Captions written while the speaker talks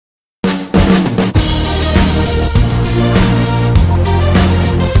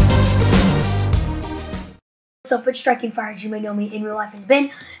What's up? It's Striking Fire, as you may know me in real life as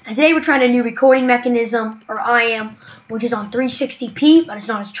Ben. And today we're trying a new recording mechanism, or I am, which is on 360p, but it's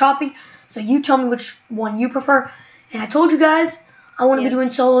not as choppy. So you tell me which one you prefer. And I told you guys I want to be doing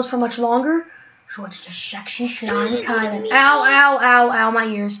solos for much longer. So it's just sexy slimy Kylan. Ow, ow, ow, ow, my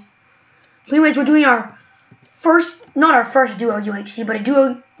ears. Anyways, we're doing our first, not our first duo UHC, but a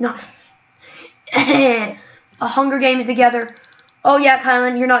duo, not a Hunger Games together. Oh yeah,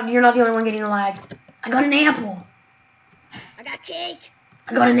 Kylan, you're not the only one getting a lag. I got an apple. I got cake.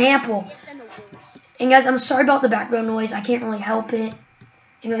 I got an apple. And guys, I'm sorry about the background noise. I can't really help it.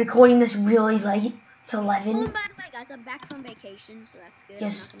 And we're recording this really late. It's 11. Well, by the way, guys, I'm back from vacation, so that's good.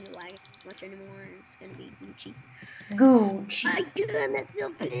 Yes. I'm not going to be lagging as much anymore, and it's going to be Gucci. Gucci. I got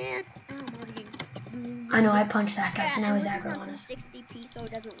myself pants. Oh, I know, I punched that guy, so now he's aggro on on us. 60p, so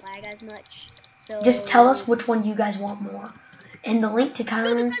it doesn't lag as much. So Just tell us which one you guys want more. And the link to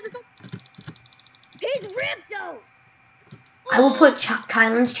Kylan's... He's ripped though. I will put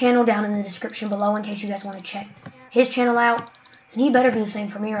Kylan's channel down in the description below in case you guys want to check his channel out. And he better do the same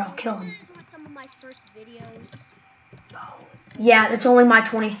for me or I'll kill him. This is one of some of my first videos. Oh. Yeah, it's only my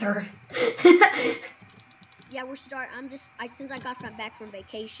 23rd. Yeah, since I got back from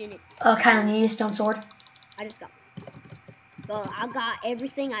vacation, it's... Kylan, you need a stone sword? I just got... Well, I got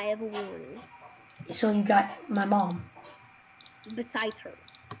everything I ever wanted. So you got my mom. Besides her.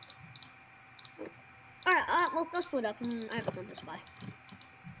 Alright, well, go split up. I have a number spy.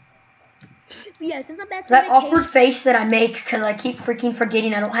 Yeah, since I'm back from That vacation... awkward face that I make because I keep freaking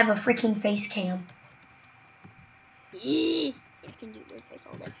forgetting I don't have a freaking face cam. Yeah, I can do weird face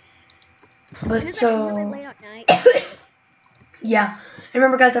all day. But It's so... like really late at night. Yeah. And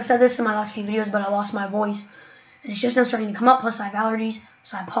remember, guys, I've said this in my last few videos, but I lost my voice. And it's just now starting to come up, plus I have allergies,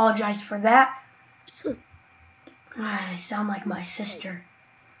 so I apologize for that. I sound like my sister.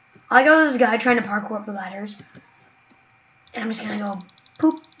 I got this guy trying to parkour up the ladders. And I'm just gonna go,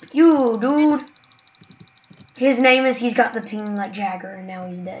 poop you, dude. His name is, he's got the ping like Jagger, and now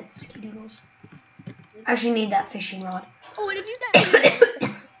he's dead. Skidoodles. I actually need that fishing rod. Oh, and if you guys know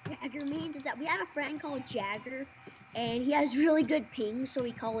what Jagger means, is that we have a friend called Jagger, and he has really good ping, so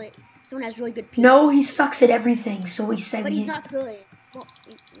we call it, someone has really good ping. No, he sucks at everything, so we say but he's not good. Well,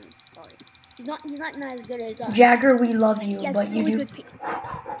 sorry. He's not as good as us. Jagger, we love you, but really you do. Good ping.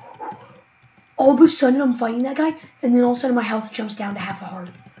 All of a sudden, I'm fighting that guy, and then all of a sudden, my health jumps down to half a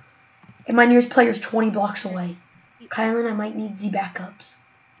heart. And my nearest player is 20 blocks away. Kylan, I might need Z backups.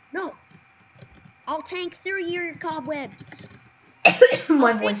 No. I'll tank through your cobwebs.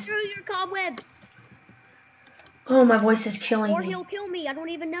 My I'll voice. tank through your cobwebs. Oh, my voice is killing Or me. he'll kill me. I don't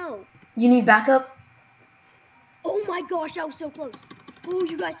even know. You need backup? Oh my gosh, that was so close. Oh,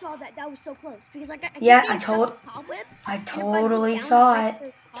 you guys saw that? That was so close. Because I totally saw it.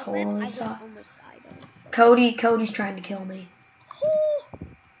 Totally saw it. Cody's trying to kill me.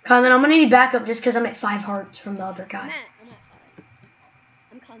 Kylan, I'm gonna need backup just because I'm at 5 hearts from the other guy. I'm at 5.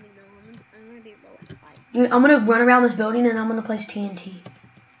 I'm coming though. I'm gonna be low at 5. I'm gonna run around this building and I'm gonna place TNT.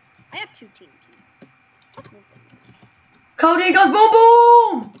 I have 2 TNT. That's one thing. Cody goes boom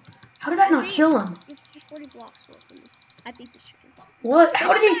boom! How did that not kill him? It's just 40 blocks worth of me. I think this chicken. What?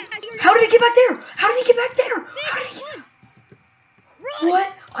 How did he get back there? How did he get back there? How did he get...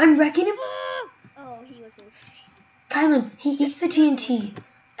 What? I'm wrecking him? Oh, he was over. Kylan, he eats the TNT,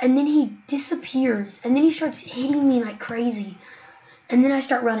 and then he disappears, and then he starts hitting me like crazy, and then I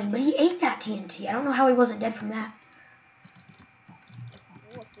start running, but he ate that TNT. I don't know how he wasn't dead from that.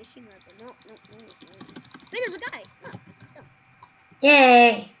 Oh, fishing rod. No. Wait, there's a guy. Stop.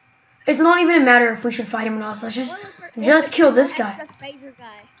 Yay! It's not even a matter if we should fight him or not, so let's just kill this guy.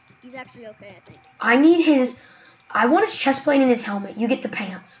 He's actually okay, I think. I want his chest plate and his helmet. You get the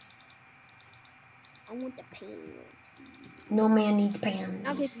pants. I want the pants. No man needs pants.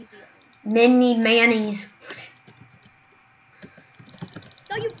 I'll give you the Men need mayonnaise.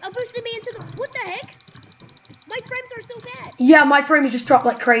 No, you boosted me into the... What the heck? My frames are so bad. Yeah, my frames just dropped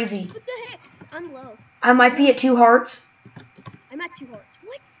like crazy. What the heck? I'm low. I might be at 2 hearts. I'm at 2 hearts.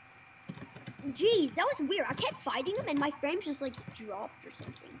 What? Jeez, that was weird. I kept fighting him and my frames just like dropped or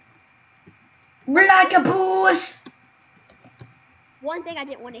something. Like a boss. One thing I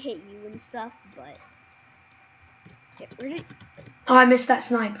didn't want to hit you and stuff, but... Okay, where did... Oh, I missed that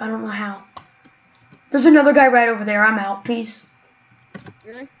snipe. I don't know how. There's another guy right over there. I'm out. Peace.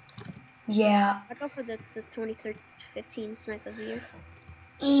 Really? Yeah. I go for the 2015 snipe of the year.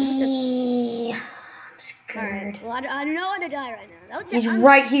 I'm scared. Right. Well, I don't know how to die right now. He's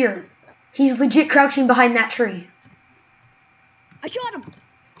right here. He's legit crouching behind that tree. I shot him.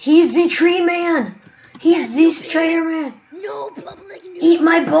 He's the tree man. He's the traitor man. No public. Eat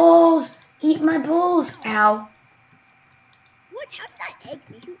my balls. Eat my balls. Ow. How did that egg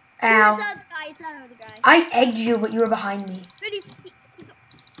me? Dude, Ow. it's that other guy. It's that other guy. I egged you, but you were behind me. Dude,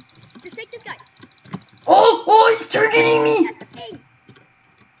 just take this guy. Oh, he's targeting me. That's the ping.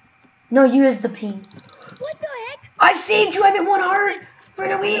 No, you is the ping. What the heck? I saved you. I'm at 1 heart.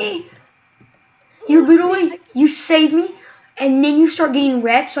 Run away. You literally, you saved me, and then you start getting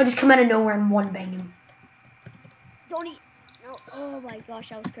wrecked, so I just come out of nowhere and one bang him. Don't eat. No. Oh my gosh,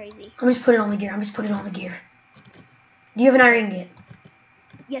 that was crazy. I'm just putting it on the gear. Do you have an iron ingot?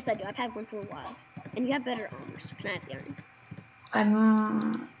 Yes, I do. I've had one for a while. And you have better armor, so can I have the iron?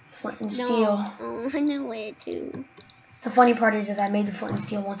 I'm flint and steel. No. Oh, I knew it too. The funny part is I made the flint and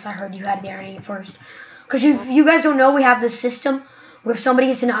steel once I heard you had the iron ingot first. Because you guys don't know, we have this system where if somebody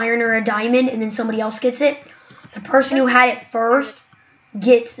gets an iron or a diamond and then somebody else gets it, the person who had it first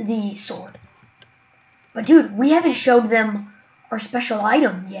gets the sword. But dude, we haven't showed them our special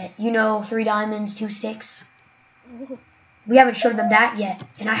item yet. You know, 3 diamonds, 2 sticks. We haven't showed them that yet,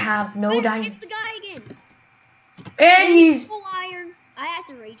 and I have no diamonds. It's the guy again. And he's full iron. I have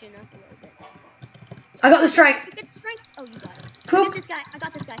to rage enough a little bit. I got the strength. Get the strength. Oh, you got it. Poop. I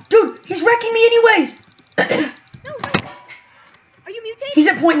got this guy. Dude, he's wrecking me anyways. No. Are you mutated? He's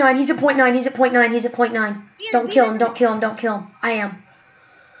at 0.9. He's at 0.9. Don't kill him. I am.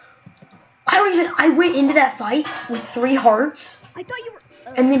 I went into that fight with 3 hearts. I thought you were.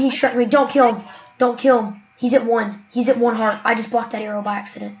 And then he struck me. Don't kill him. He's at 1. He's at 1 heart. I just blocked that arrow by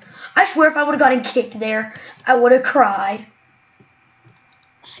accident. I swear if I would have gotten kicked there, I would have cried.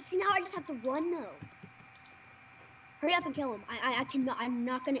 See, now I just have to run though. Hurry up and kill him. I cannot. I'm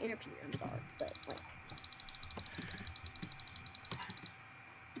not gonna interfere. I'm sorry, but like.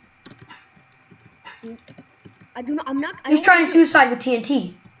 I do not. I'm not. He's trying to suicide with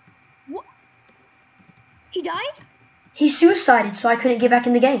TNT. What? He died? He suicided, so I couldn't get back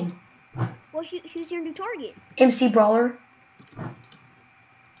in the game. Well, who's your new target? MC Brawler.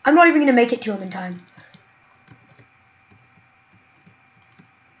 I'm not even gonna make it to him in time.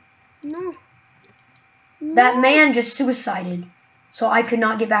 No. That man just suicided, so I could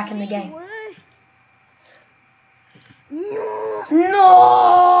not get back in the game. What? No. No!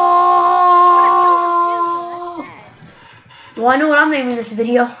 Well, I know what I'm naming this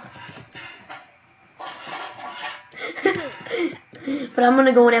video. But I'm going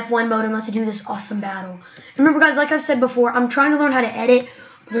to go in F1 mode and let's do this awesome battle. Remember, guys, like I've said before, I'm trying to learn how to edit.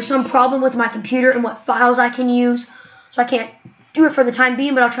 There's some problem with my computer and what files I can use, so I can't do it for the time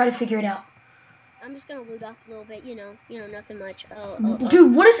being, but I'll try to figure it out. I'm just going to loot up a little bit, you know, nothing much.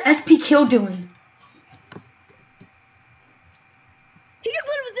 Dude, what is SP Kill doing? He just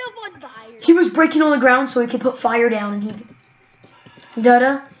lit himself on fire. He was breaking on the ground so he could put fire down, and he...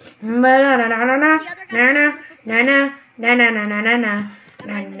 Da-da. Na-na-na-na-na-na. Na-na. Na-na-na-na-na-na.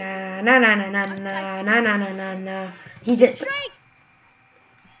 Na-na-na-na-na-na-na-na-na-na. He's at... Strength!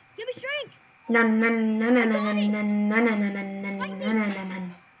 Give me strength! Na-na-na-na-na-na-na-na-na-na-na-na-na-na-na.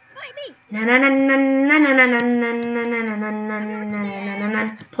 Fight me!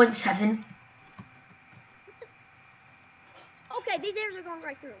 Na-na-na-na-na-na-na-na-na-na-na-na-na-na-na. 0.7. Okay, these arrows are going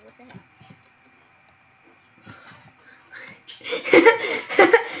right through. What the heck?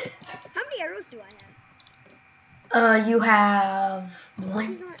 How many arrows do I have? You have 1.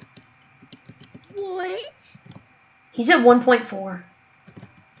 He's not... What? He's at 1.4.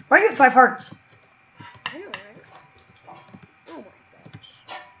 Why are you at 5 hearts? I know, right? Oh my gosh.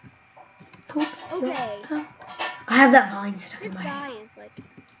 Poop. Okay. I have that vine stuck This in my guy head. is like...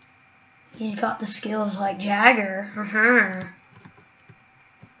 He's got the skills like Jagger.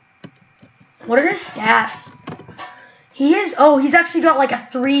 What are his stats? He's actually got like a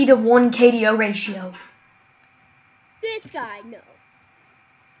 3 to 1 KDO ratio. This guy, no.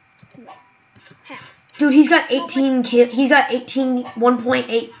 How? Dude, he's got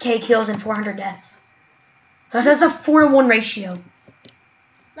 1.8k kills and 400 deaths. That's a 4 to 1 ratio.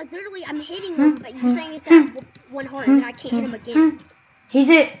 Like literally, I'm hitting him, but you're saying it's at 1 heart, and then I can't hit him again.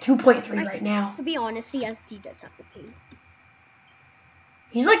 He's at 2.3 right now. To be honest, he does have to pee.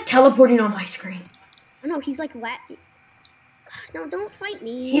 He's like teleporting on my screen. Oh no, he's like No, don't fight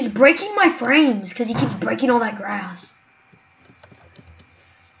me. He's breaking my frames because he keeps breaking all that grass.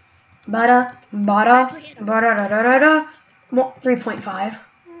 Bada, 3.5. I'm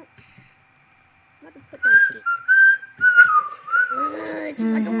about to put down T. It's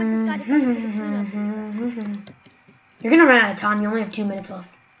just I don't want this guy to come for the cleanup. You're gonna run out of time. You only have 2 minutes left.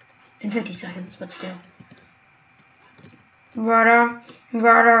 And 50 seconds, but still. I'm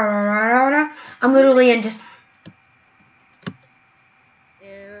literally in just...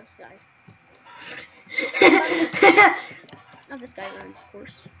 Yeah, this guy. Not this guy runs, of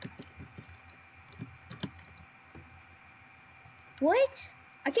course. What?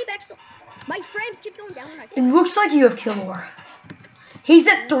 I came back so... My frames keep going down when I It came back. looks like you have Killor. He's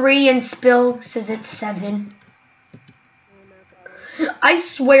at 3 and Spill says it's 7. Oh my god. I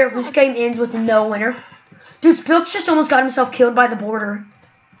swear if this game ends with no winner. Dude, Spilk's just almost got himself killed by the border.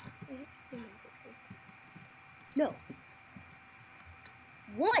 No.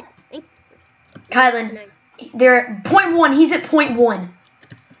 1. Kylan, they're at 0.1. He's at 0.1.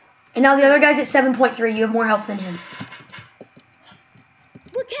 And now the other guy's at 7.3. You have more health than him.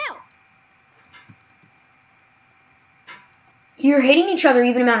 Look out! You're hitting each other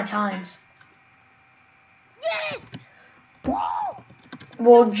even amount of times. Yes! Whoa!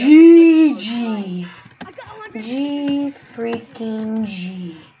 Well, GG. I got 100. G freaking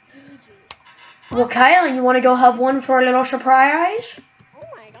G. Well, Kylan, you want to go have one for a little surprise? Oh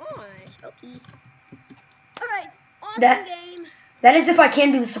my gosh. Okay. Alright. Awesome That- game. That is if I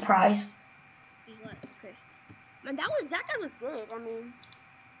can do the surprise. He's like, okay. Man, that guy was good. I mean,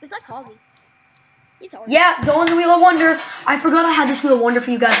 it's like Hoggy. He's hard. Yeah, go on the Wheel of Wonder. I forgot I had this Wheel of Wonder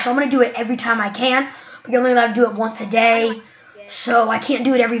for you guys, so I'm going to do it every time I can. But you're only allowed to do it once a day. So I can't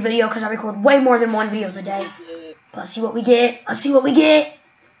do it every video because I record way more than 1 videos a day. But let's see what we get. Let's see what we get.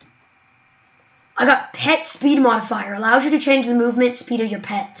 I got Pet Speed Modifier. Allows you to change the movement speed of your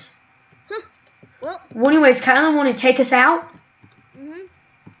pets. Huh. Well, Anyways, Kylan want to take us out?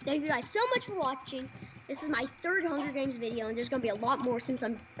 Thank you guys so much for watching. This is my 3rd Hunger Games video, and there's going to be a lot more since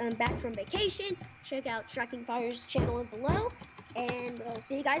I'm back from vacation. Check out Striking Fire's channel below, and we'll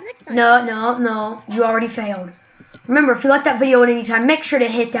see you guys next time. No. You already failed. Remember, if you like that video at any time, make sure to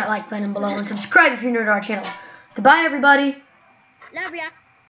hit that like button below and subscribe if you're new to our channel. Goodbye, everybody. Love ya.